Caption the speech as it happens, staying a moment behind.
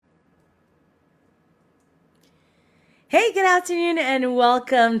Hey, good afternoon and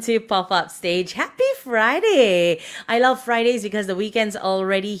welcome to Pop Up Stage. Happy Friday! I love Fridays because the weekend's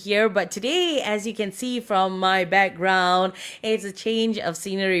already here, but today, as you can see from my background, it's a change of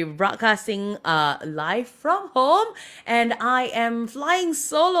scenery, broadcasting live from home, and I am flying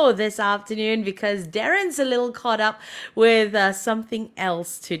solo this afternoon because Darren's a little caught up with something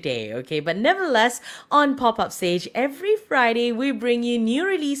else today, okay? But nevertheless, on Pop Up Stage, every Friday we bring you new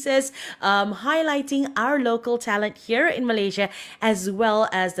releases highlighting our local talent here in Malaysia, as well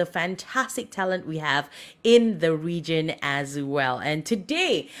as the fantastic talent we have in the region as well. And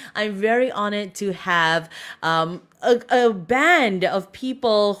today, I'm very honored to have a band of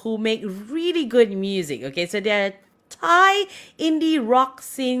people who make really good music. Okay, so they're Thai indie rock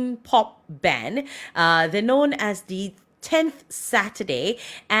synth pop band. They're known as the 10th Saturday,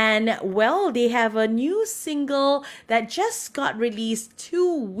 and well, they have a new single that just got released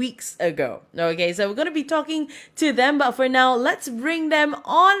 2 weeks ago. Okay, so we're going to be talking to them, but for now, let's bring them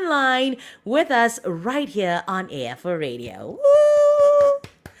online with us right here on AFR Radio. Woo!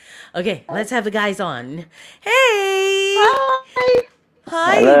 Okay, let's have the guys on. Hey! Hi.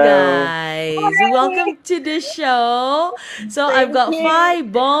 Hi Hello. guys, welcome to the show. So I've Thank got you. Phi,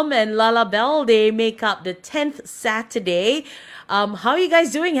 Bomb, and Lala Bell. They make up the 10th Saturday. How are you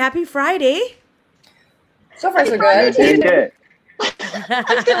guys doing? Happy Friday. So far, so We're good. doing good.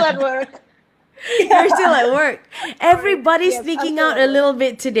 I'm still at work. You're still at work. Everybody's Yes, I'm sneaking still out at a work. little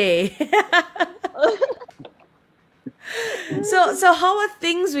bit today. So how are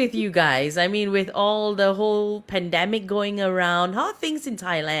things with you guys? I mean, with all the whole pandemic going around, how are things in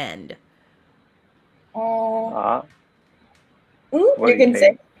Thailand? Oh, Uh, what you do you can say.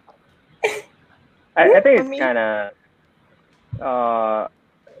 think? I think For it's me, kind of uh,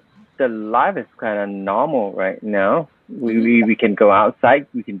 the life is kind of normal right now. Mm-hmm. We can go outside.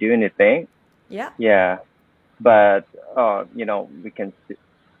 We can do anything. Yeah. Yeah, but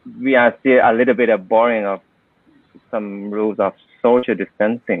we are still a little bit of boring of some rules of social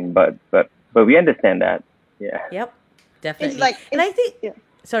distancing. But we understand that. Yeah. Yep. it's Definitely. like And it's. I think, Yeah.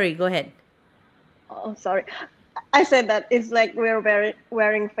 sorry, go ahead. Oh, sorry. I said that it's like we're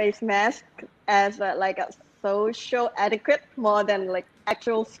wearing face mask as like a social etiquette more than like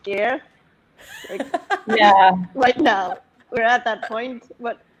actual scare. Like Yeah, right now, we're at that point,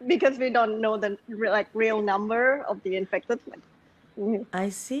 but because we don't know the real number of the infected. Mhm. I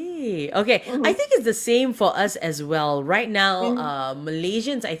see. Okay. I Mhm. think it's the same for us as well. Right now, Mhm.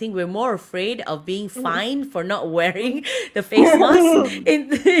 Malaysians, I think we're more afraid of being Mhm. fined for not wearing the face mask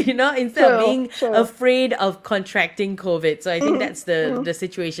instead of True, being true. afraid of contracting COVID. So I think Mhm. that's the, Mhm. the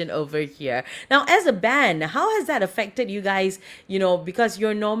situation over here. Now, as a band, how has that affected you guys, because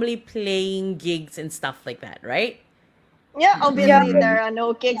you're normally playing gigs and stuff like that, right? Yeah, yeah, obviously there are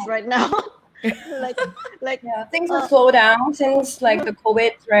no gigs right now. like, like, yeah. Things have uh, slowed down since like mhm, the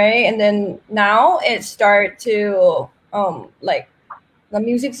COVID, right? And then now it start to like the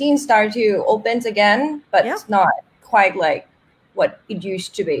music scene start to opens again, but Yep. it's not quite like what it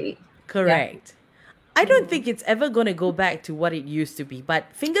used to be. Yeah. Correct. I don't mhm, think it's ever going to go back to what it used to be,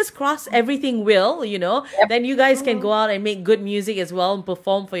 but fingers crossed everything will. Yep. Then you guys can mhm, go out and make good music as well and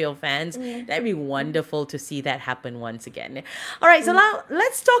perform for your fans. mhm, That'd be mhm, wonderful to see that happen once again. All right, so mhm, now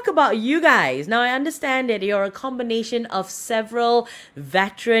let's talk about you guys. Now, I understand that you're a combination of several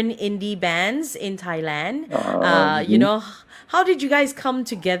veteran indie bands in Thailand. Uh, you Mhm. know, how did you guys come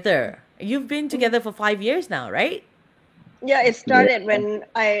together? You've been mhm. together for 5 years now, right? Yeah, it Yeah. started when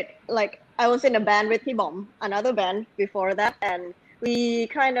I was in a band with T-Bomb, another band before that, and we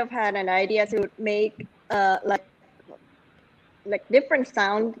kind of had an idea to make like different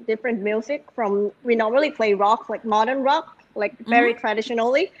sound, different music from we normally play rock, like modern rock, like very Mm-hmm.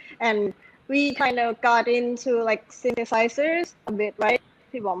 traditionally, and we kind of got into like synthesizers a bit, right,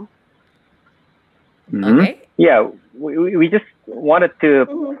 T-Bomb? Hmm. Okay. Yeah, we just wanted to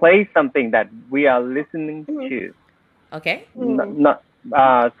Mm-hmm, play something that we are listening mm-hmm, to. Okay. Not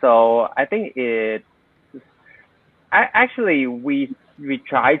so I think actually we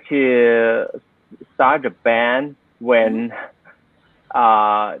tried to start a band Mm-hmm. when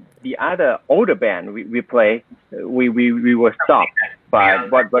the other older band we play we were stopped, but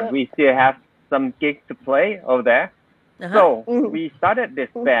yeah, we still have some gigs to play over there. Uh-huh. So mm-hmm, we started this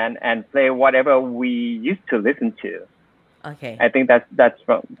band and play whatever we used to listen to. Okay. I think that's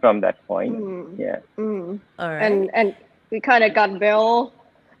from that point. mm-hmm, Yeah. mm-hmm. All right. And we kind of got Bill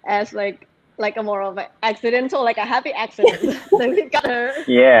as like a more of an accidental, like a happy accident. Then we got her.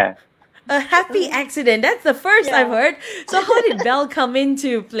 Yeah. A happy Mhm. accident. That's the first I've Yeah. heard. So how did Belle come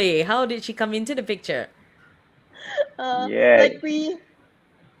into play? How did she come into the picture? Yeah. Like we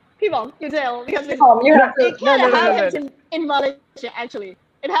People, you tell because it, You have to. it kind of No. happens in Malaysia actually.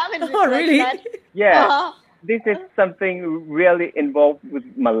 It happens Oh, like really? that. Yeah, Uh-huh. this is something really involved with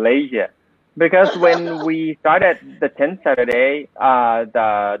Malaysia. Because when we started the 10th Saturday,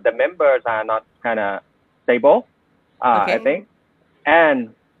 the members are not kind of stable, I Okay. think.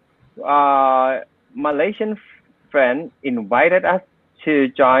 And Malaysian friend invited us to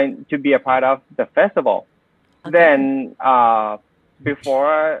join to be a part of the festival. Okay. Then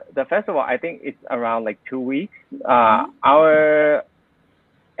before the festival, I think it's around like 2 weeks. Our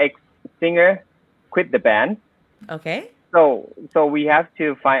ex singer quit the band, Okay. so we have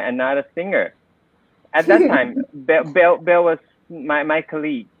to find another singer. At that time, Bell was my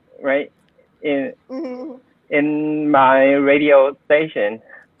colleague, right? In Mhm. in my radio station,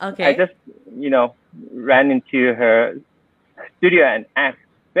 I Okay. just ran into her studio and asked,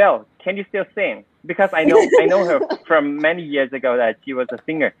 Belle, can you still sing? Because I know her from many years ago that she was a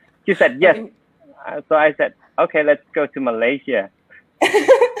singer. She said yes. Okay. So I said, okay, let's go to Malaysia.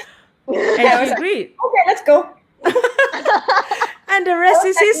 And I was she like, agreed. okay, let's go. And the rest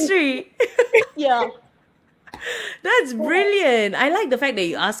is history. Yeah. That's brilliant. I like the fact that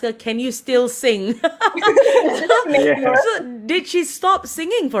you ask her, can you still sing? Just to make Yeah. sure. So did she stop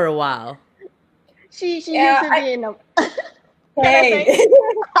singing for a while? She Yeah, used to be in a Hey.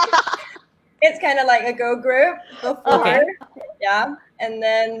 It's kind of like a girl group before. Okay. Yeah. And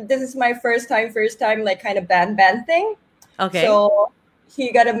then this is my first time like kind of band thing. Okay. So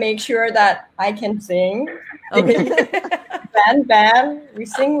he got to make sure that I can sing. Okay. Band, we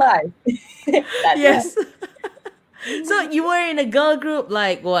sing live. That's Yes. it. So you were in a girl group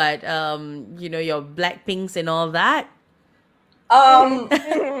like what? Your Blackpinks and all that?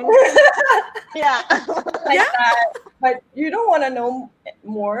 yeah. Like that. But you don't want to know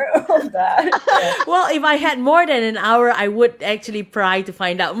more of that. Yeah. Well, if I had more than an hour, I would actually pry to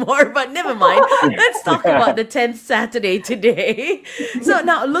find out more, but never mind. Let's talk about the 10th Saturday today. So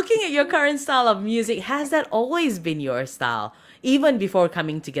now, looking at your current style of music, has that always been your style, even before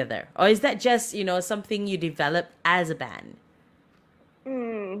coming together? Or is that just, something you developed as a band?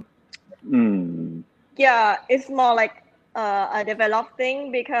 Mm. Yeah, it's more like a developed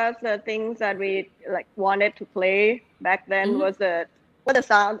thing because the things that we like wanted to play back then was the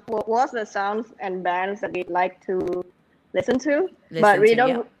sounds and bands that we like to listen to. But Listen we to,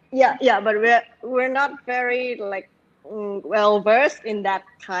 don't. Yeah. But we're not very like well versed in that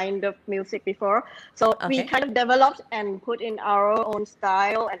kind of music before. So we Okay. kind of developed and put in our own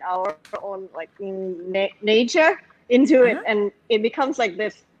style and our own like nature into it, and it becomes like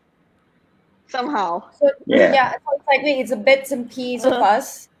this somehow. So Yeah. so it's like it's a bits and pieces of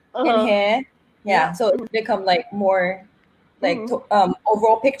us in here. Yeah. So it become like more like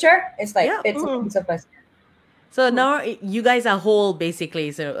overall picture. It's like Yeah. bits and pieces of us. So now you guys are whole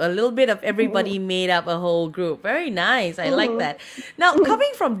basically. So a little bit of everybody made up a whole group. Very nice. I like that. Now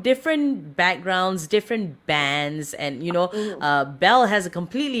coming from different backgrounds, different bands, and Belle has a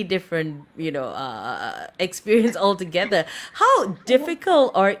completely different experience altogether. How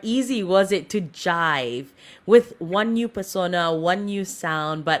difficult or easy was it to jive with one new persona, one new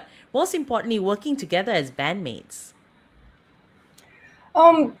sound, but most importantly, working together as bandmates?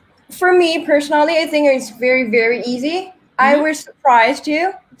 For me personally, I think it's very, very easy. I was surprised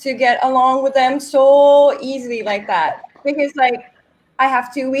to get along with them so easily like that because like I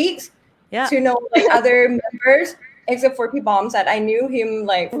have 2 weeks Yeah. to know like other members except for P-Bombs that I knew him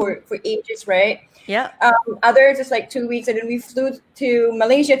like for ages, right? Yeah. Others just like 2 weeks and then we flew to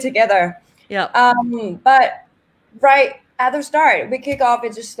Malaysia together. Yeah. But right at the start, we kick off,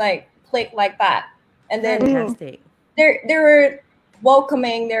 it just like click like that. And then Fantastic. they were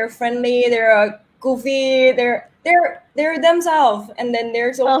welcoming, they're friendly, they're goofy, they're themselves, and then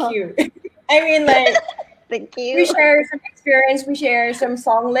they're so cute. I mean, like Thank you. we share some experience, we share some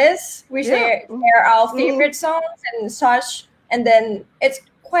song lists, we share our favorite songs and such, and then it's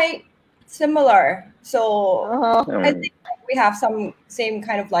quite similar. So I think we have some same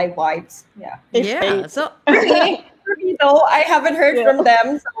kind of like vibes. Yeah. Yeah. So For me though, I haven't heard from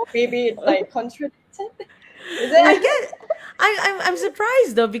them, so maybe it's like contradicted. Is it? I guess I'm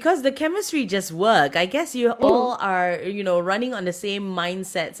surprised though because the chemistry just work. I guess you all are running on the same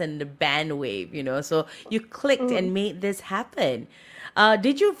mindsets and the band wave. So you clicked and made this happen.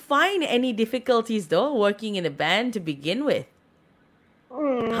 Did you find any difficulties though working in a band to begin with?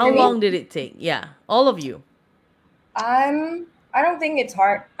 How long did it take? Yeah, all of you. I don't think it's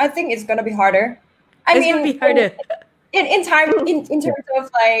hard. I think it's gonna be harder. It's gonna be harder. In terms of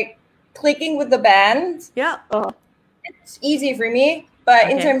like clicking with the band, Yeah. it's easy for me. But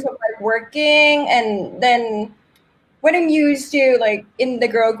in Okay. terms of like working and then when I'm used to like in the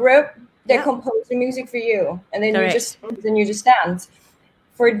girl group, they Yeah. compose the music for you, and then Correct. you just dance.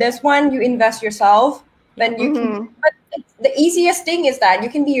 For this one, you invest yourself, but you can. Mhm. But the easiest thing is that you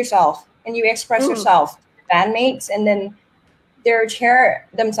can be yourself and you express Mhm. yourself to your bandmates, and then they're share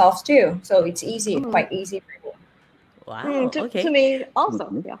themselves too. So it's easy, Mhm. quite easy for me. Wow. To Okay. me also,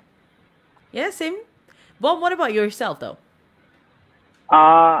 Mhm. yeah. Yeah, same. Bob, what about yourself though?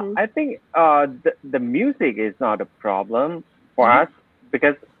 Mhm. I think the music is not a problem for Mhm. us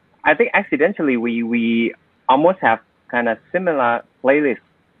because I think accidentally we almost have kind of similar playlists,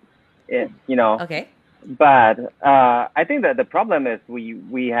 you know. Okay. But I think that the problem is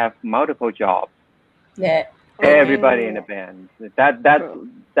we have multiple jobs. Yeah. Okay. Everybody in the Oh, band. That's true.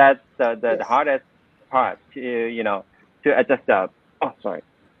 the Yes. hardest part to to adjust the sorry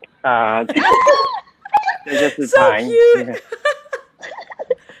to adjust the So time. cute.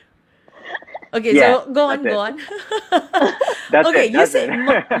 Okay, Yeah, so go that's on, go it. on. That's Okay, it. you That's say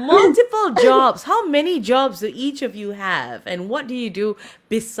it. multiple jobs. How many jobs do each of you have, and what do you do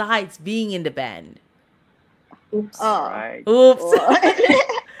besides being in the band? Oops. Oh. Right. Oops. Well,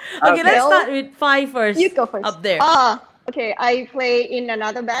 Okay, let's Okay. start well, with five you first. go first. Up there. Okay. I play in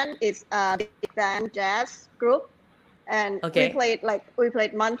another band. It's a big band jazz group, and Okay. we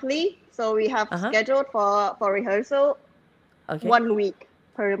played monthly. So we have Uh huh. scheduled for rehearsal Okay. 1 week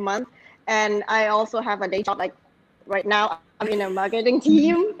per month. And I also have a day job. Like right now, I'm in a marketing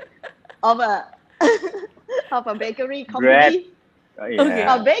team of a of a bakery Great. company. Okay.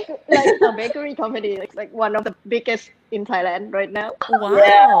 Yeah. A bakery company, like one of the biggest in Thailand right now. Yeah.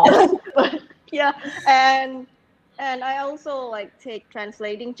 Wow. But yeah, and I also like take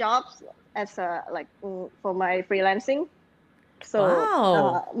translating jobs as a for my freelancing. So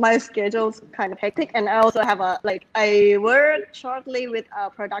Wow. my schedule's kind of hectic, and I also have I work shortly with a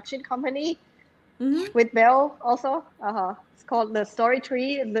production company Mm-hmm. with Bell also. It's called the Story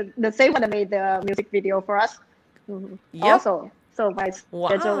Tree, the same one that made the music video for us. Yep. Also, so my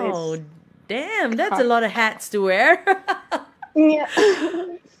schedule Wow. is Damn, that's a hard. lot of hats to wear. Yeah.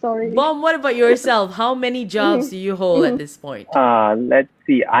 Sorry. Bomb, what about yourself? How many jobs do you hold at this point? Let's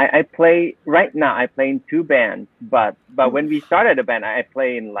see. I play right now. I play in two bands, but when we started the band, I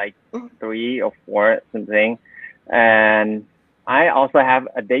play in like three or four something, and I also have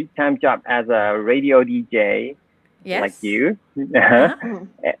a daytime job as a radio DJ, like Yes? you, Uh-huh.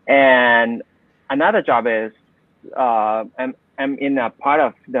 and another job is I'm in a part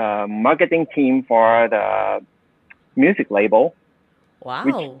of the marketing team for the music label,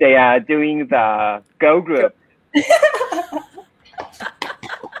 which Wow. they are doing the girl group.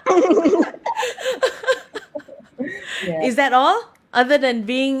 Yeah. Is that all? Other than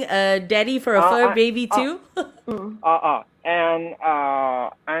being a daddy for a fur I, baby too? and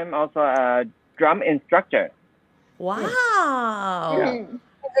I'm also a drum instructor. Wow. Yeah.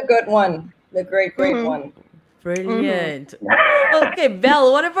 It's a good one. The great, great Mhm. one. Mhm. Brilliant. Okay,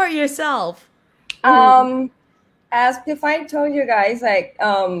 Belle, what about yourself? Um, as Pifai told you guys, like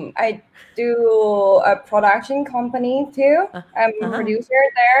I do a production company too. I'm a Uh-huh. producer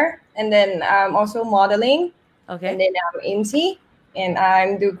there, and then I'm also modeling, and Okay. then I'm MC, and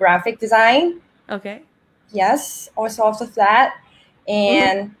I do graphic design. Okay. Yes, all sorts of that,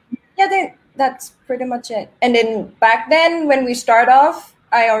 and yeah, then that's pretty much it. And then back then, when we start off,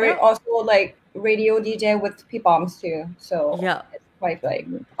 I already Yep. also like radio DJ with P-bombs too, so Yeah. it's quite like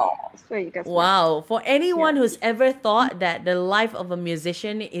oh So you guys smart. Wow. For anyone Yeah. who's ever thought that the life of a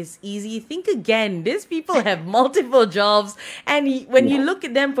musician is easy, think again. These people have multiple jobs, and when you look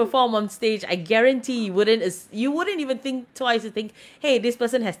at them perform on stage, I guarantee you wouldn't even think twice to think, hey, this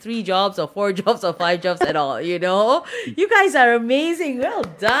person has 3 jobs or 4 jobs or 5 jobs at all, you know? You guys are amazing. Well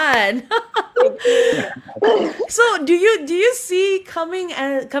done. Thank you. So, do you see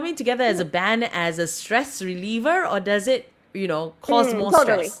coming together as a band as a stress reliever, or does it, cause more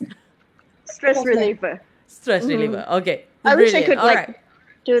Totally. stress? Stress reliever. Stress reliever. Okay. I wish I Brilliant. could All right.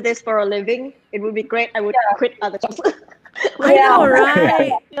 do this for a living. It would be great. I would quit other jobs. I yeah. know,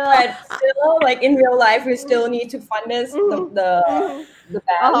 right? Yeah. But still, like in real life, we still need to fund this the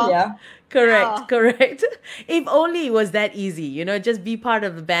band. Uh-huh. Yeah, Correct, Yeah. correct. If only it was that easy, just be part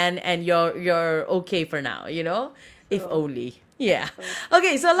of the band and you're okay for now. If True. only. Yeah.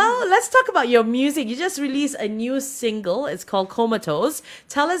 Okay, so now let's talk about your music. You just released a new single. It's called Comatose.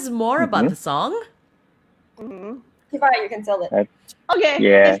 Tell us more about the song. Pifai, you can tell it. Okay.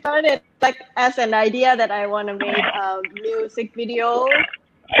 Yeah. It started as an idea that I want to make a music video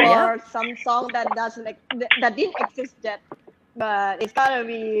for some song that doesn't that didn't exist yet, but it's gotta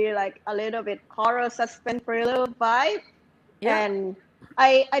be like a little bit horror suspense thriller vibe. Yeah. And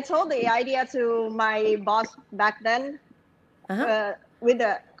I told the idea to my boss back then with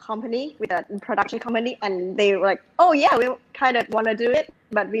the company, with the production company, and they were like, "Oh yeah, we kind of want to do it,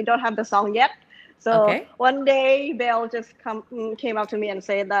 but we don't have the song yet." So Okay. one day, Belle just came up to me and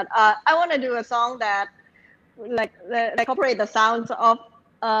said that I want to do a song that like incorporate the sounds of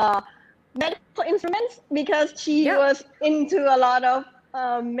medical instruments because she Yeah. was into a lot of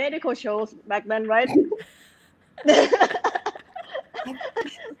medical shows back then, right?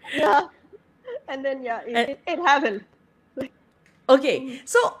 Yeah, and then it happened. Okay,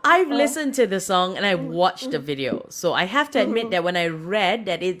 so I've listened to the song and I've watched the video. So I have to admit that when I read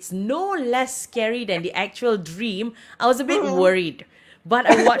that it's no less scary than the actual dream, I was a bit worried. But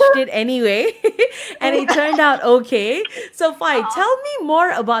I watched it anyway and it turned out okay. So Fai, tell me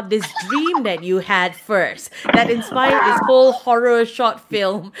more about this dream that you had first that inspired this whole horror short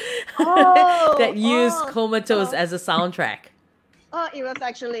film that used Comatose as a soundtrack. It was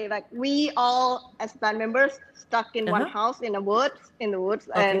actually like we all as band members stuck in one house in the woods,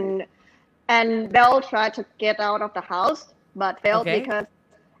 Okay. and Belle tried to get out of the house, but failed Okay. because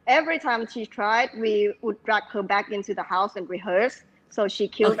every time she tried, we would drag her back into the house and rehearse. So she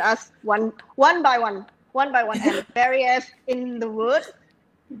killed Okay. us one by one, and bury us in the woods.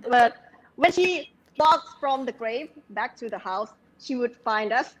 But when she walks from the grave back to the house, she would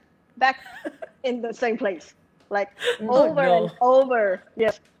find us back in the same place, like over no. and over.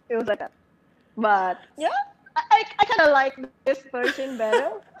 Yes, it was like that. But yeah, I kind of like this version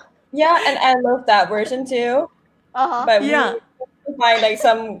better. Yeah, and I love that version too. But Yeah. we find like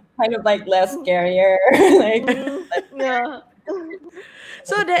some kind of like less scarier, like Yeah.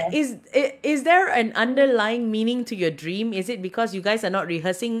 So that is there an underlying meaning to your dream? Is it because you guys are not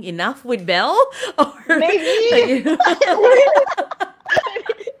rehearsing enough with Belle, or Maybe.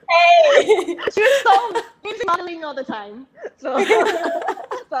 hey. She was so busy modeling all the time. So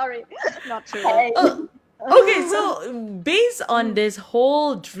sorry, not true. Hey. Okay, so based on this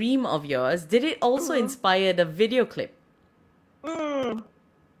whole dream of yours, did it also inspire the video clip? Mm.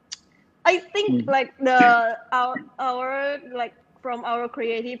 I think like our like from our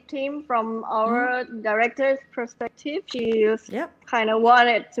creative team, from our director's perspective, she just Yep. kind of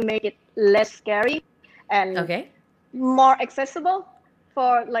wanted to make it less scary and Okay. more accessible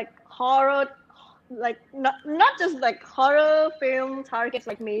for like horror, like not just like horror film targets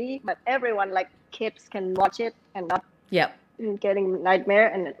like me, but everyone, like kids can watch it and not Yep. getting nightmare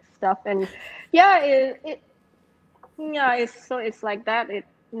and stuff. And yeah, it's like that. It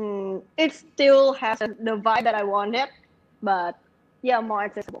still has the vibe that I wanted, but yeah, more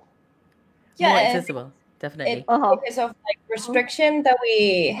accessible. Yeah, More and accessible. Definitely. it because of like restriction that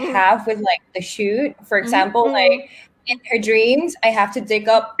we have with like the shoot. For example, like in her dreams, I have to dig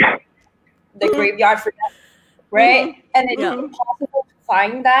up the graveyard for that, right? And it's Yeah. impossible to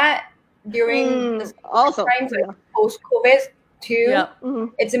find that during the Also, times like yeah. post-COVID too. Yep.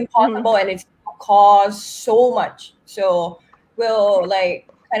 It's impossible and it's cost so much. So we'll like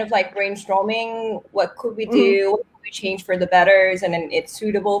kind of like brainstorming what could we do, what could we change for the betters, and then it's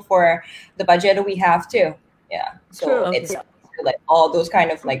suitable for the budget that we have too. Yeah. So True. it's Yeah. like all those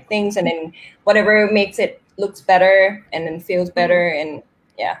kind of like things, and then whatever makes it looks better and then feels better, and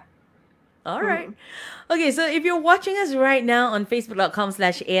yeah. All right. Okay, so if you're watching us right now on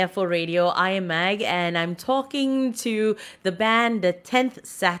facebook.com/AFO Radio, I am Mag and I'm talking to the band The 10th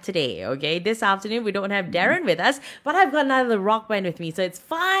Saturday. Okay, this afternoon we don't have Darren with us, but I've got another rock band with me, so it's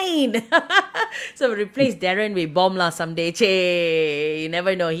fine. So we'll replace Darren with Bomla someday. Che, you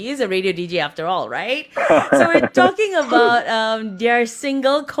never know. He is a radio DJ after all, right? So we're talking about their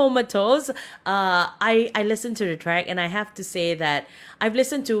single Comatose. I listened to the track and I have to say that I've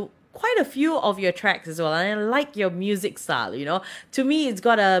listened to quite a few of your tracks as well, and I like your music style. To me it's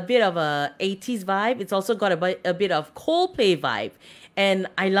got a bit of a 80s vibe. It's also got a bit of Coldplay vibe, and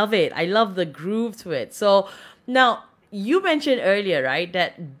I love it. I love the groove to it. So now you mentioned earlier, right,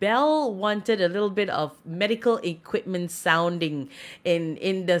 that Belle wanted a little bit of medical equipment sounding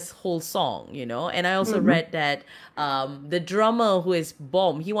in this whole song, and I also read that the drummer, who is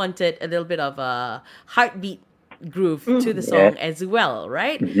Bomb, he wanted a little bit of a heartbeat groove to the song as well,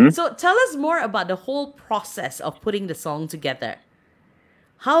 right? So tell us more about the whole process of putting the song together.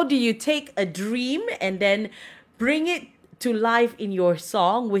 How do you take a dream and then bring it to life in your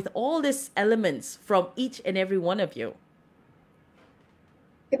song with all these elements from each and every one of you?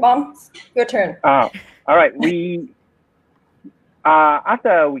 Okay, Mom, your turn. All right. We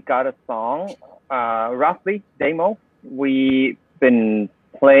after we got a song, roughly demo, we've been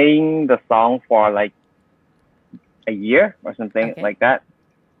playing the song for like a year or something like that.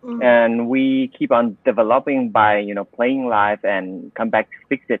 and we keep on developing by playing live and come back to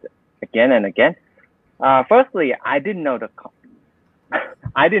fix it again and again. Firstly, I didn't know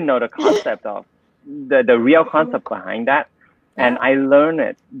I didn't know the concept of the real concept behind that, and I learned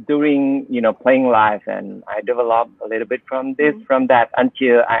it during playing live, and I developed a little bit from this from that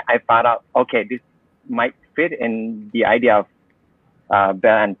until I found out, okay, this might fit in the idea of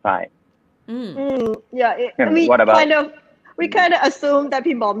Bell and Sai. Yeah, we What about we kind of assumed that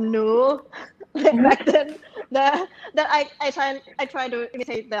people knew back then that I try to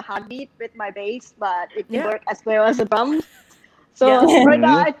imitate the heartbeat with my bass, but it didn't work as well as the drums. So right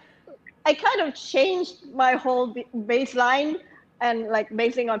now I kind of changed my whole bass line and like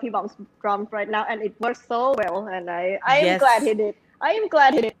basing on P-Bomb's drums right now, and it works so well, and I am glad he did. I am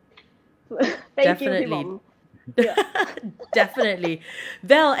glad he did. Thank you, P-Bomb. Yeah. Definitely.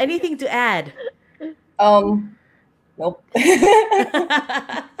 Belle, anything to add? Nope.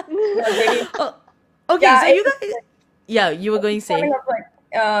 Okay, Yeah, so you guys, you were going to say. Coming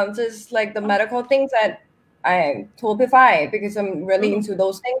up just like the medical things that I told Pify, because I'm really into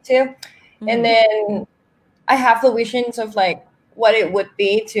those things too. And then I have the visions of like what it would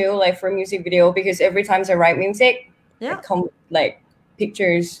be too, like for music video, because every time I write music, it come like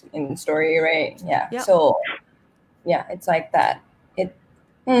pictures and story, right? Yeah. So yeah, it's like that. I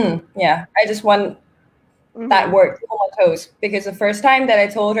just want that word comatose, because the first time that I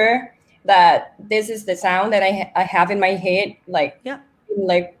told her that this is the sound that I have in my head, like in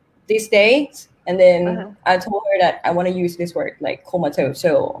like these days, and then I told her that I want to use this word like comatose,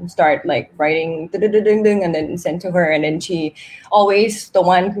 so start like writing and then send to her, and then she always the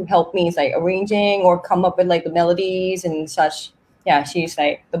one who helped me is like arranging or come up with like the melodies and such. Yeah, she's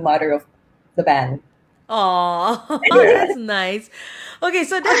like the mother of the band. Oh, that's nice. Okay,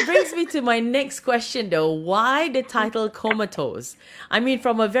 so that brings me to my next question though. Why the title Comatose? I mean,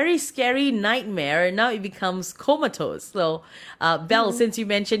 from a very scary nightmare, now it becomes comatose. So, Belle, since you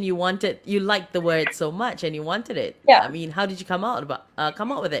mentioned you liked the word so much and you wanted it. Yeah. I mean, how did you come out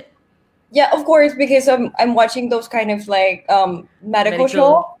with it? Yeah, of course, because I'm watching those kind of like medical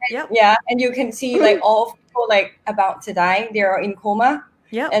show. Yep. Yeah, and you can see like all people like about to die, they are in coma.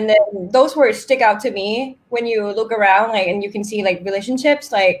 Yeah. And then those words stick out to me when you look around, like, and you can see like relationships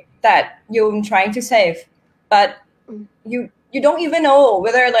like that you're trying to save, but you don't even know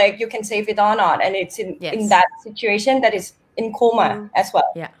whether like you can save it or not, and it's in that situation that is in coma as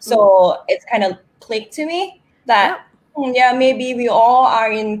well. Yeah. So it's kind of clicked to me that maybe we all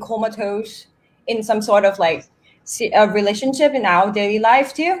are in comatose in some sort of like a relationship in our daily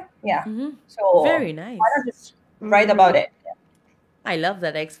life too. Yeah. So very nice. Why not just write about it? I love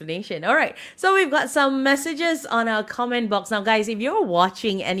that explanation. All right. So we've got some messages on our comment box. Now, guys, if you're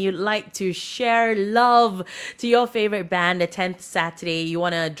watching and you'd like to share love to your favorite band the 10th Saturday, you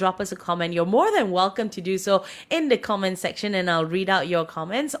want to drop us a comment, you're more than welcome to do so in the comment section, and I'll read out your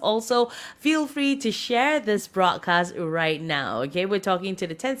comments. Also, feel free to share this broadcast right now. Okay. We're talking to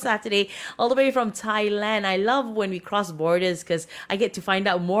the 10th Saturday all the way from Thailand. I love when we cross borders because I get to find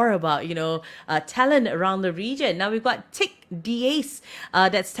out more about, talent around the region. Now we've got Tick Dace,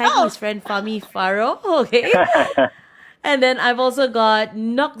 that's tagging his friend Fami Faro. Okay. And then I've also got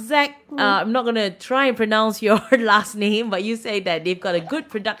Nokzak. I'm not going to try and pronounce your last name, but you say that they've got a good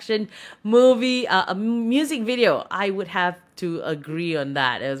production movie, a music video. I would have to agree on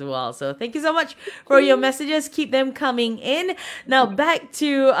that as well. So thank you so much for your messages. Keep them coming in. Now back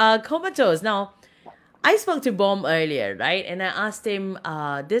to Comatose. Now, I spoke to Bomb earlier, right? And I asked him,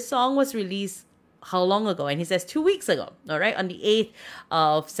 this song was released how long ago? And he says 2 weeks ago. All right. On the 8th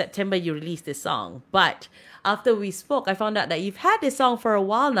of September, you released this song. But after we spoke, I found out that you've had this song for a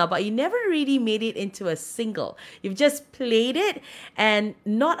while now, but you never really made it into a single. You've just played it. And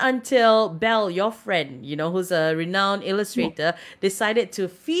not until Belle, your friend, who's a renowned illustrator, decided to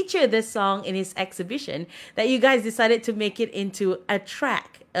feature this song in his exhibition, that you guys decided to make it into a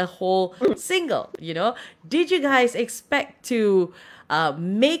track, a whole single, Did you guys expect to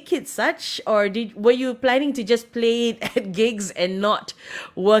make it such, or were you planning to just play it at gigs and not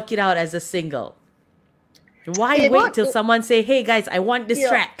work it out as a single? Why wait till someone say, "Hey guys, I want this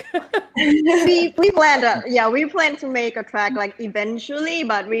track"? we planned to make a track like eventually,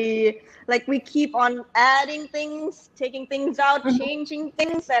 but we keep on adding things, taking things out, changing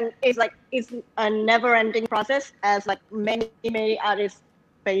things, and it's a never-ending process, as like many artists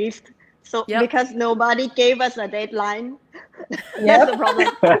faced. So because nobody gave us a deadline, that's the problem.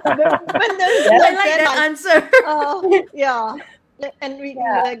 When there's I like that answer. And we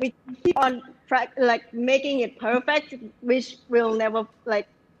keep on track, like making it perfect, which will never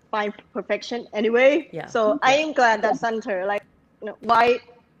find perfection anyway. So I am glad that Sunter why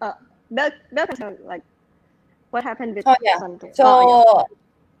Bell like what happened with Oh yeah. Santo? So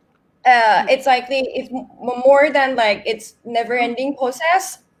it's like it's more than like it's never ending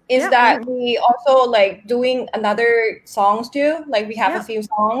process is Yeah. that we also like doing another songs too, like we have Yeah. a few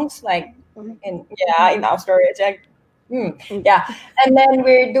songs like Mhm. in our storage like Mm. yeah, and then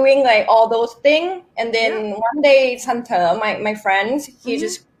we're doing like all those things, and then Yeah. one day Santa, my friends, he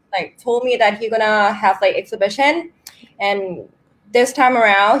just like told me that he gonna have like exhibition, and this time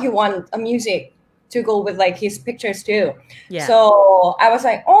around he want a music to go with like his pictures too. Yeah. So I was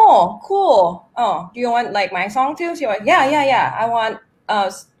like, oh, cool. Oh, do you want like my song too? She was like, yeah. I want.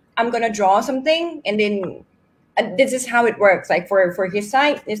 I'm gonna draw something, and then this is how it works. Like for his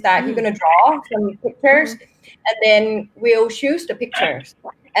side, is that he's gonna draw some pictures, and then we'll choose the pictures,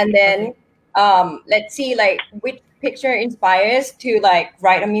 and then let's see like which picture inspires to like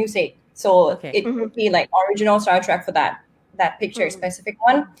write a music. So Okay. it could be like original soundtrack for that picture specific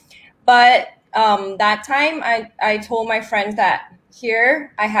one. But that time I told my friends that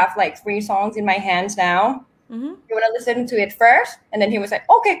here I have like 3 songs in my hands now. You want to listen to it first? And then he was like,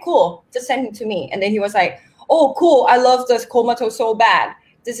 okay, cool. Just send it to me. And then he was like, oh, cool. I love this Comatose so bad.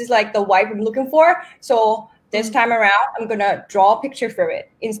 This is like the vibe I'm looking for. So this time around, I'm going to draw a picture for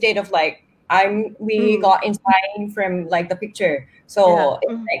it instead of like, we got inspired from like the picture. So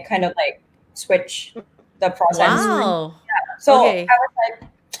it's like kind of like switch the process. Wow. So Okay. I was like,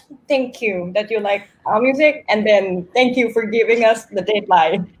 thank you that you like our music. And then thank you for giving us the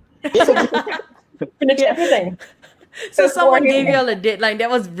deadline. Finish everything. So Just someone warning gave me. you all a deadline. That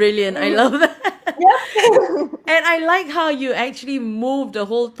was brilliant. I love that. Yeah. And I like how you actually moved the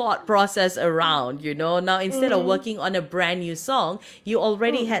whole thought process around, you know. Now, instead of working on a brand new song, you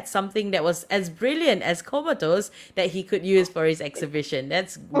already had something that was as brilliant as Comatose that he could use for his exhibition.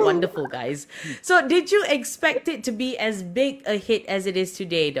 That's wonderful, guys. So, did you expect it to be as big a hit as it is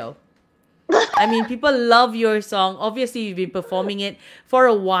today, though? I mean, people love your song. Obviously, you've been performing it for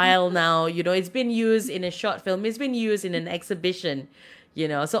a while now. You know, it's been used in a short film. It's been used in an exhibition. You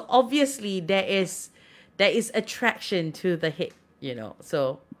know, so obviously there is attraction to the hit. You know,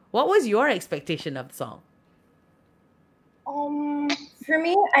 so what was your expectation of the song? For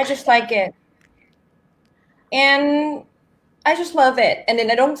me, I just like it, and I just love it. And then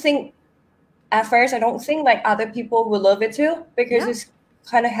I don't think at first I don't think like other people will love it too because Yeah. it's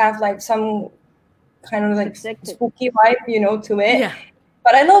kind of have like some kind of like Expected. spooky vibe, to it. Yeah.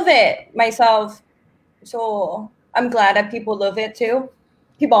 But I love it myself, so I'm glad that people love it too.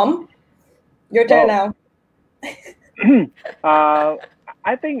 P-Bomb, your turn Well, now.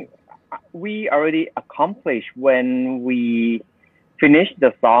 I think we already accomplished when we finished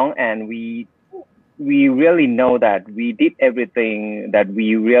the song, and we really know that we did everything that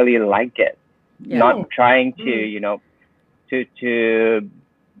we really like it. Yeah. Not trying to to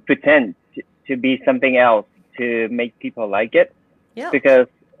pretend to be something else to make people like it, Yeah. because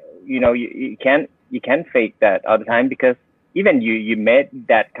you can't fake that all the time, because even you made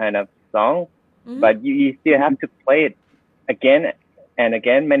that kind of song, but you still have to play it again and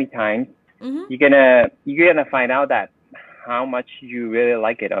again many times. You're gonna find out that how much you really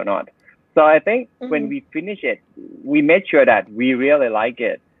like it or not. So I think when we finish it, we made sure that we really like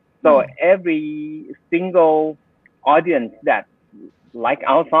it. So every single audience that like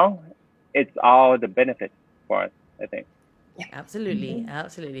our song, it's all the benefit for us, I think. Absolutely.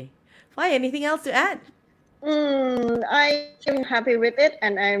 Absolutely. Fine. Anything else to add? I am happy with it,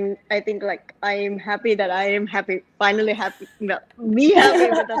 and I think like I'm happy that I am happy, finally happy, be happy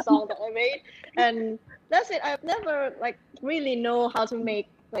with the song that I made, and that's it. I've never like really know how to make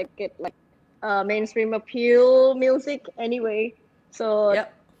like it like mainstream appeal music anyway. So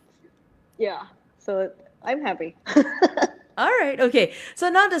Yep. yeah, so I'm happy. All right. Okay. So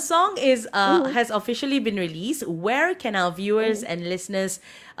now the song is has officially been released. Where can our viewers and listeners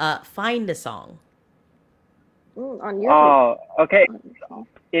find the song? On YouTube. Oh, okay.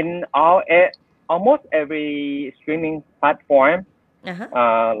 In almost every streaming platform,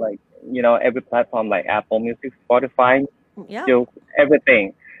 like every platform like Apple Music, Spotify, Yeah. still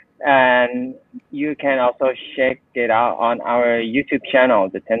everything, and you can also check it out on our YouTube channel,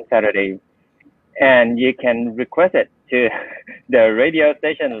 the 10 Saturday, and you can request it to the radio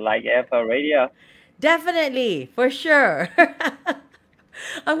station like FL Radio. Definitely, for sure.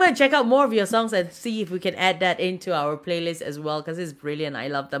 I'm going to check out more of your songs and see if we can add that into our playlist as well, because it's brilliant. I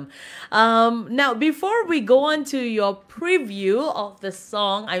love them. Now, before we go on to your preview of the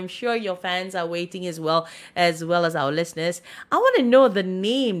song, I'm sure your fans are waiting as well as our listeners. I want to know the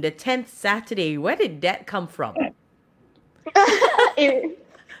name, the 10th Saturday. Where did that come from?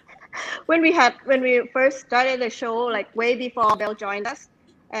 When we first started the show, like way before Belle joined us,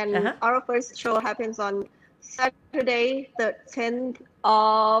 and Uh-huh. our first show happens on Saturday, the 10th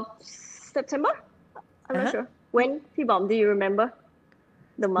of September. I'm not Uh-huh. sure when. Pibom, do you remember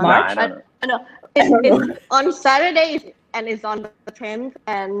the month? No, I don't know. No, I don't know. it's on Saturday and it's on the 10th,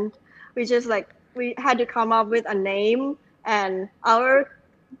 and we just like we had to come up with a name, and our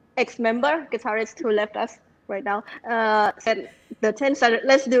ex-member guitarist who left us right now said the 10th Saturday,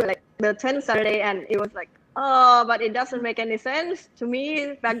 let's do it like the 10th Saturday, and it was like, oh, but it doesn't make any sense to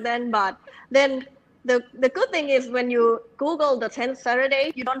me back then. But then the good thing is when you Google the 10th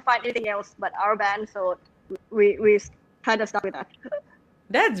Saturday, you don't find anything else but our band, so we kind of stuck with that.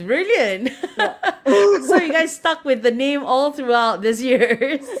 That's brilliant. So you guys stuck with the name all throughout this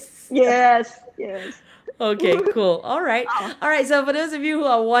years. Yes. Okay, cool. All right. All right. So for those of you who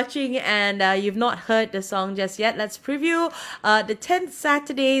are watching and you've not heard the song just yet, let's preview the 10th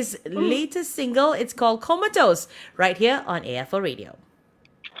Saturday's latest single. It's called Comatose, right here on AFO Radio.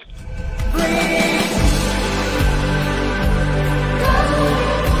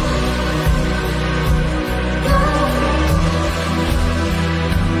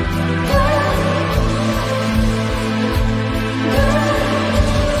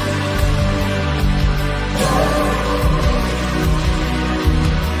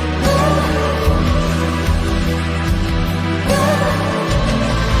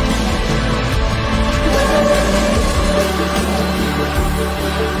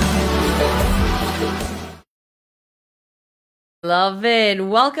 Love it.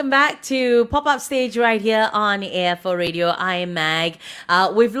 Welcome back to Pop-Up Stage right here on AFO Radio. I am Mag.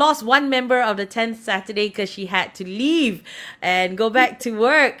 We've lost one member of the 10th Saturday because she had to leave and go back to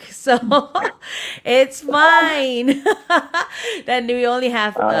work. So it's fine. Then we only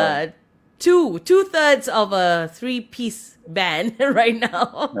have two-thirds of a three-piece band right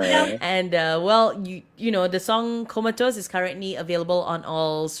now. And well, you know, the song Comatose is currently available on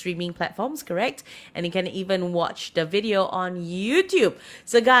all streaming platforms, correct? And you can even watch the video on YouTube.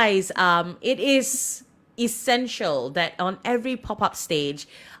 So guys, it is essential that on every pop-up stage,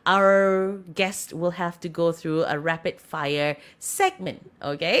 our guest will have to go through a rapid fire segment,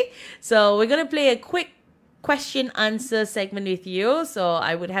 okay? So we're going to play a quick question answer segment with you. So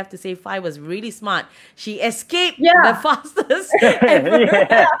I would have to say Phi was really smart. She escaped the fastest ever.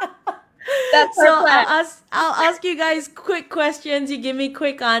 That's So her plan. I'll ask you guys quick questions. You give me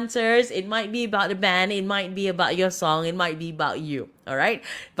quick answers. It might be about the band. It might be about your song. It might be about you. All right.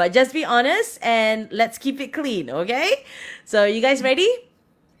 But just be honest and let's keep it clean. Okay. So you guys ready?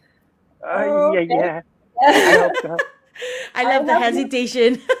 Yeah. I hope so. I love the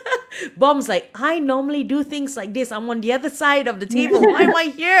hesitation. Bomb's like, I normally do things like this. I'm on the other side of the table. Why am I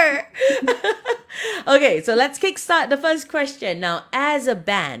here? Okay, so let's kickstart the first question. Now, as a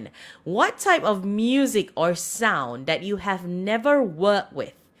band, what type of music or sound that you have never worked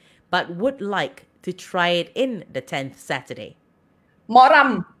with but would like to try it in the 10th Saturday? หมอร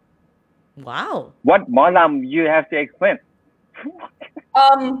Wow. What Molam you have to explain?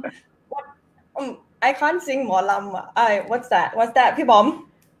 what, I can't sing หมอลำ what's that พี่บอม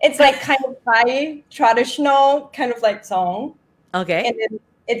it's like kind of Thai traditional kind of like song, Okay. and then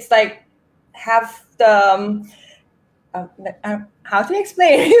it's like have the how to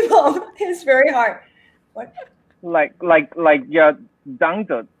explain พี่บอม it's very hard. What? Like your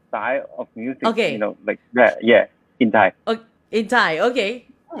Dangzhe style of music. Okay. You know, like that. Yeah, in Thai. In Thai. Okay.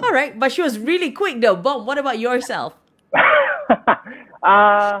 All right. But she was really quick though. Bomb, what about yourself?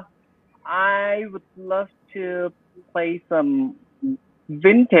 I would love to play some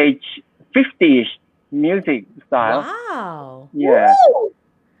vintage 50s music style. Wow. Yeah. Woo!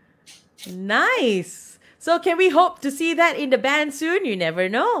 Nice. So can we hope to see that in the band soon? You never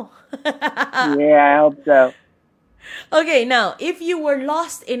know. Yeah, I hope so. Okay, now, if you were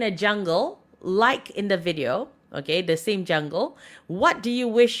lost in a jungle, like in the video, okay, the same jungle, what do you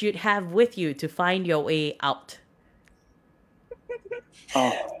wish you'd have with you to find your way out?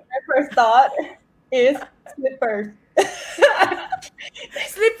 Oh. My first thought is slippers.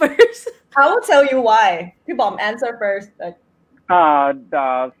 Slippers. I will tell you why. พี่บอม answer first. Like, The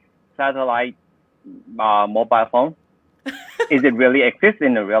satellite mobile phone. Is it really exist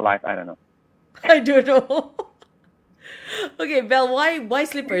in the real life? I don't know. I don't know. Okay, Belle, why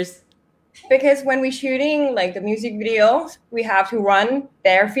slippers? because when we're shooting like the music videos, we have to run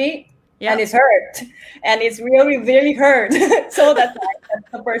bare feet, and it's hurt, and it's really really hurt. So that's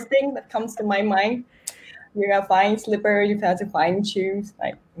the first thing that comes to my mind. You gotta find slipper, you have to find shoes.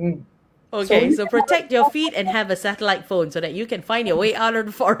 Like, Okay, so protect your feet and have a satellite phone so that you can find your way out of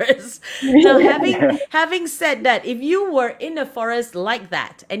the forest. Now, having said that, if you were in a forest like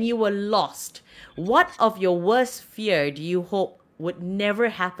that and you were lost, what of your worst fear do you hope would never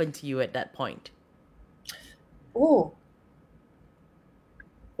happen to you at that point? Oh,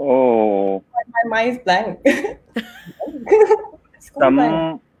 Oh, my mind's blank. It's going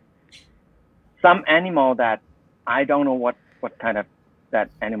blank. some animal that I don't know what kind of that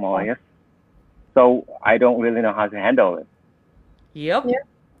animal is. So I don't really know how to handle it. Yep.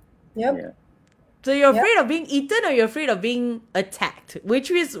 Yep. Yeah. So you're afraid of being eaten or you're afraid of being attacked? Which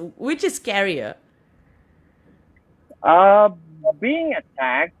is scarier? Being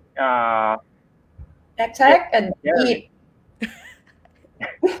attacked, Attack and scary. eat.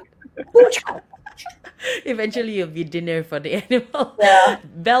 Eventually you'll be dinner for the animal. Yeah.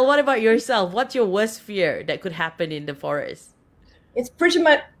 Belle, what about yourself? What's your worst fear that could happen in the forest? It's pretty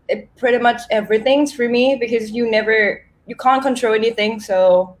much everything's for me because you can't control anything,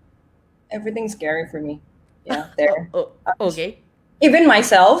 so everything's scary for me. Yeah, there. Oh, okay. Even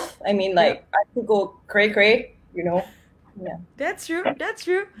myself, I mean, like I could go cray, you know. Yeah. That's true. That's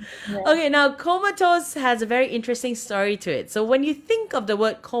true. Yeah. Okay, now comatose has a very interesting story to it. So when you think of the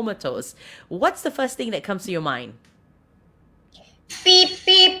word comatose, what's the first thing that comes to your mind? Beep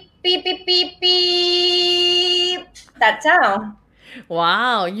beep beep beep beep beep. That sound.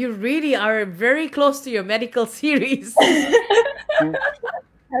 Wow, you really are very close to your medical series. I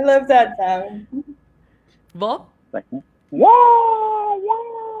love that sound. Bob? Like, whoa, whoa, whoa,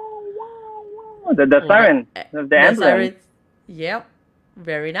 whoa. The siren of the ambulance. Sirens. Yep.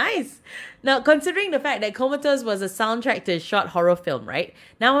 Very nice. Now, considering the fact that Comatose was a soundtrack to a short horror film, right?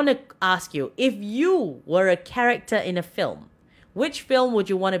 Now I want to ask you, if you were a character in a film, which film would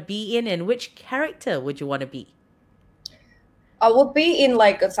you want to be in and which character would you want to be? I would be in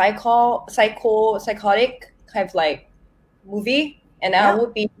like a psychotic kind of like movie, and I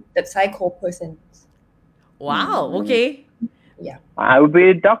would be the psycho person. Wow, okay. Yeah. I would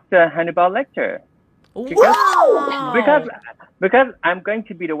be Dr. Hannibal Lecter. Wow. Because I'm going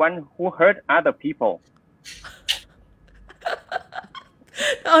to be the one who hurt other people.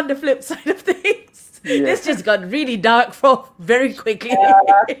 On the flip side of things, this just got really dark very quickly.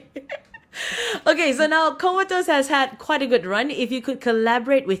 Okay, so now Comatose has had quite a good run. If you could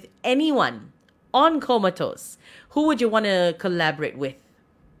collaborate with anyone on Comatose, who would you want to collaborate with?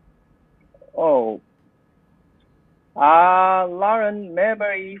 Oh, Lauren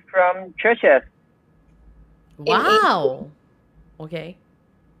Mayberry from Churches. Wow. Okay.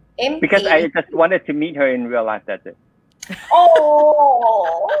 Because I just wanted to meet her in real life. That's it.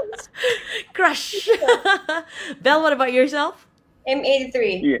 Oh. Crush. Belle, what about yourself?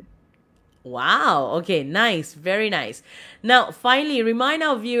 M83. Yeah. Wow. Okay. Nice. Very nice. Now, finally, remind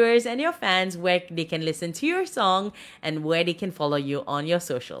our viewers and your fans where they can listen to your song and where they can follow you on your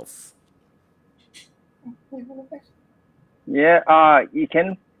socials. Yeah. You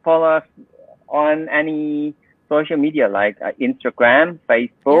can follow us on any social media like Instagram,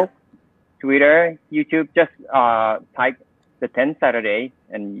 Facebook, Twitter, YouTube. Just type the 10th Saturday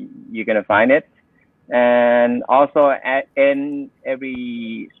and you're gonna find it. And also in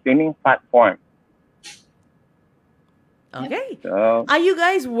every streaming platform. Okay. So, Are you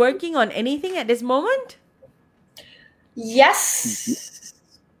guys working on anything at this moment? Yes.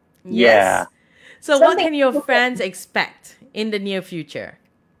 yeah. So what can your fans expect in the near future?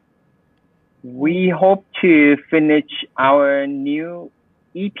 We hope to finish our new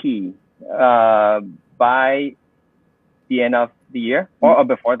EP by the end of the year or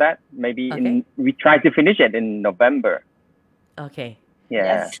before that. Maybe we try to finish it in November. Okay. Yeah.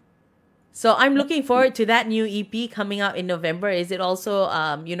 Yes. So I'm looking forward to that new EP coming out in November. Is it also,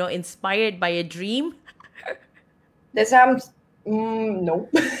 inspired by a dream? That sounds no.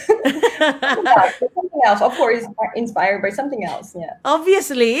 Something else. Of course, inspired by something else. Yeah.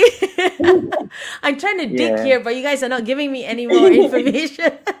 Obviously. I'm trying to dig here, but you guys are not giving me any more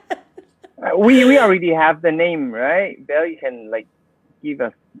information. We already have the name, right? Belle, you can give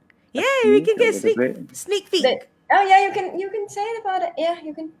us. Yeah, we can get sneak peek. You can say it about it. Yeah,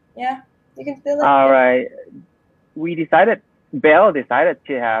 you can. Yeah, you can feel it. All right. Belle decided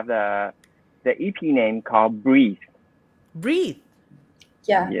to have the EP name called Breathe. Breathe.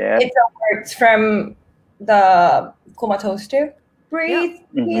 Yeah. Yeah. It's from the Comatose too. Breathe.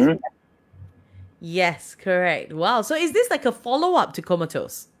 Yeah. Mm-hmm. Yes, correct. Wow. So is this like a follow-up to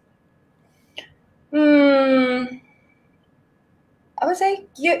Comatose? I would say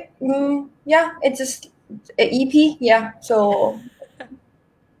it's just an EP. Yeah. So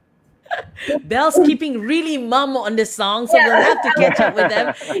Belle's keeping really mum on the song, so we'll have to catch up with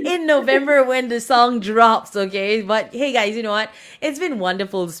them in November when the song drops, okay? But hey, guys, you know what? It's been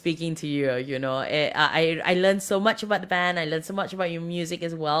wonderful speaking to you. I learned so much about the band. I learned so much about your music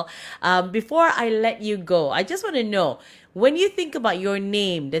as well. Before I let you go, I just want to know, when you think about your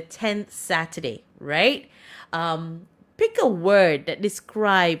name, the 10th Saturday, right? Pick a word that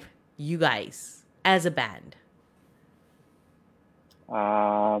describe you guys as a band.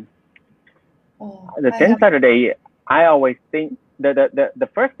 The 10th Saturday, I always think the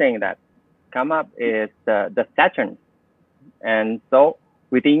first thing that come up is the Saturn. And so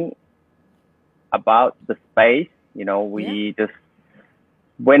we think about the space, we just,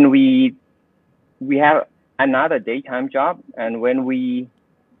 when we have another daytime job, and when we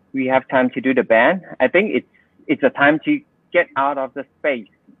have time to do the band, I think it's a time to get out of the space,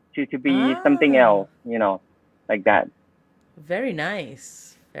 to be something else, like that. Very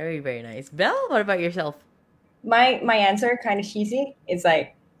nice. Very, very nice. Belle, what about yourself? My answer kind of cheesy. It's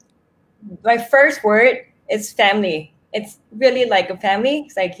like my first word is family. It's really like a family.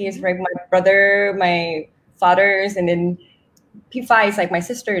 It's like he's like my brother, my fathers, and then P5 is like my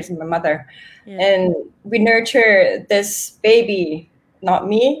sisters and my mother. Yeah. And we nurture this baby, not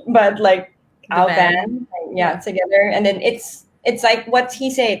me, but like our band. Together. And then it's like what he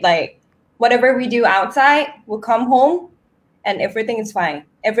said, like whatever we do outside, we'll come home and everything is fine.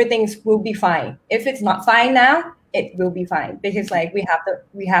 Everything will be fine. If it's not fine now, it will be fine, because like we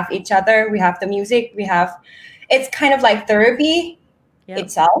have each other, we have the music, it's kind of like therapy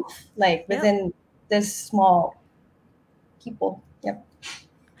itself, like within this small people. Yep.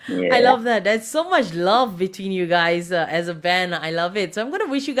 Yeah. I love that. There's so much love between you guys as a band. I love it. So I'm going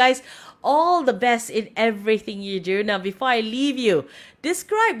to wish you guys all the best in everything you do. Now, before I leave you,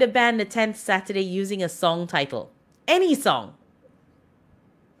 describe the band The 10th Saturday using a song title. Any song.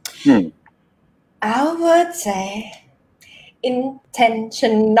 I would say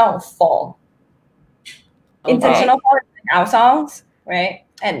intentional fall. Okay. Intentional fall is like our songs, right?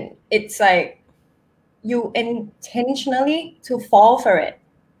 And it's like you intentionally to fall for it.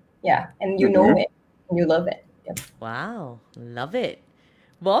 Yeah. And you know it. And you love it. Yep. Wow. Love it.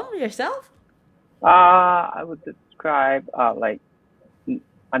 Bom, yourself? I would describe like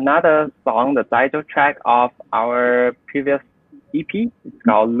another song, the title track of our previous EP. It's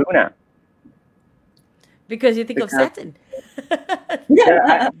called Luna. Because you think of Saturn.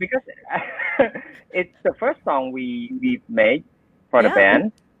 Because it's the first song we made for the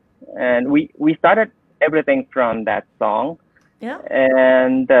band, and we started everything from that song. Yeah.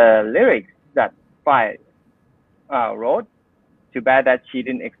 And the lyrics that Phi wrote. Too bad that she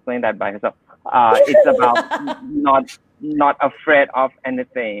didn't explain that by herself. It's about not afraid of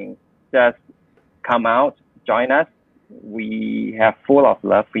anything. Just come out, join us. We have full of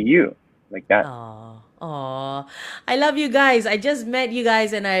love for you, like that. Aww. I love you guys. I just met you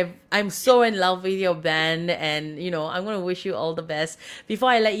guys and I'm so in love with your band, and I'm going to wish you all the best. Before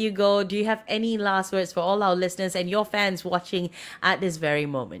I let you go, do you have any last words for all our listeners and your fans watching at this very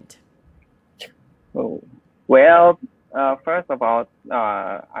moment? Oh, well, first of all,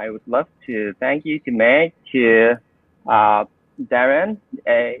 I would love to thank you to Meg, to Darren,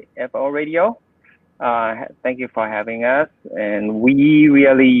 AFO Radio. Thank you for having us, and we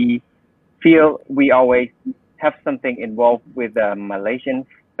really feel we always have something involved with the Malaysian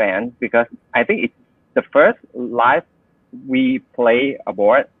fans, because I think it's the first live we play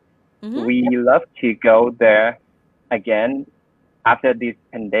abroad. We love to go there again after this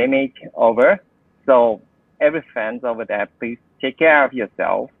pandemic over. So every fans over there, please take care of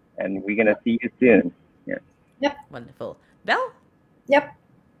yourself, and we're gonna see you soon. Yeah. Yep. Wonderful. Belle? Yep.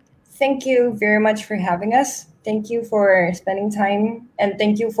 Thank you very much for having us. Thank you for spending time, and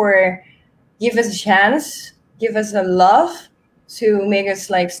thank you for give us a chance, give us a love to make us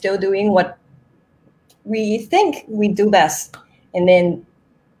like still doing what we think we do best. And then,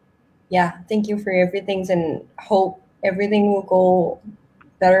 thank you for everything, and hope everything will go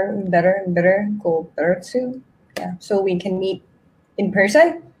better and better and better, go better too. Yeah, so we can meet in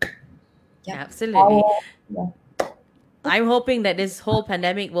person. Yeah, absolutely. I'm hoping that this whole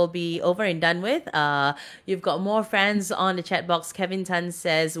pandemic will be over and done with. You've got more friends on the chat box. Kevin Tan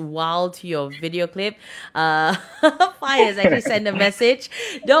says, wow to your video clip. Phi has actually sent a message.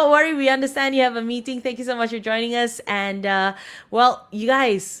 Don't worry, we understand you have a meeting. Thank you so much for joining us. And you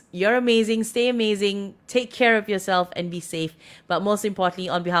guys, you're amazing. Stay amazing. Take care of yourself and be safe. But most importantly,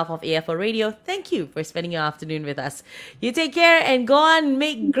 on behalf of AFO Radio, thank you for spending your afternoon with us. You take care and go on,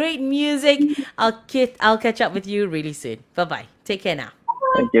 make great music. I'll catch up with you really soon. Bye-bye. Take care now.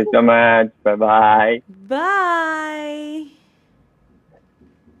 Thank you so much. Bye-bye. Bye.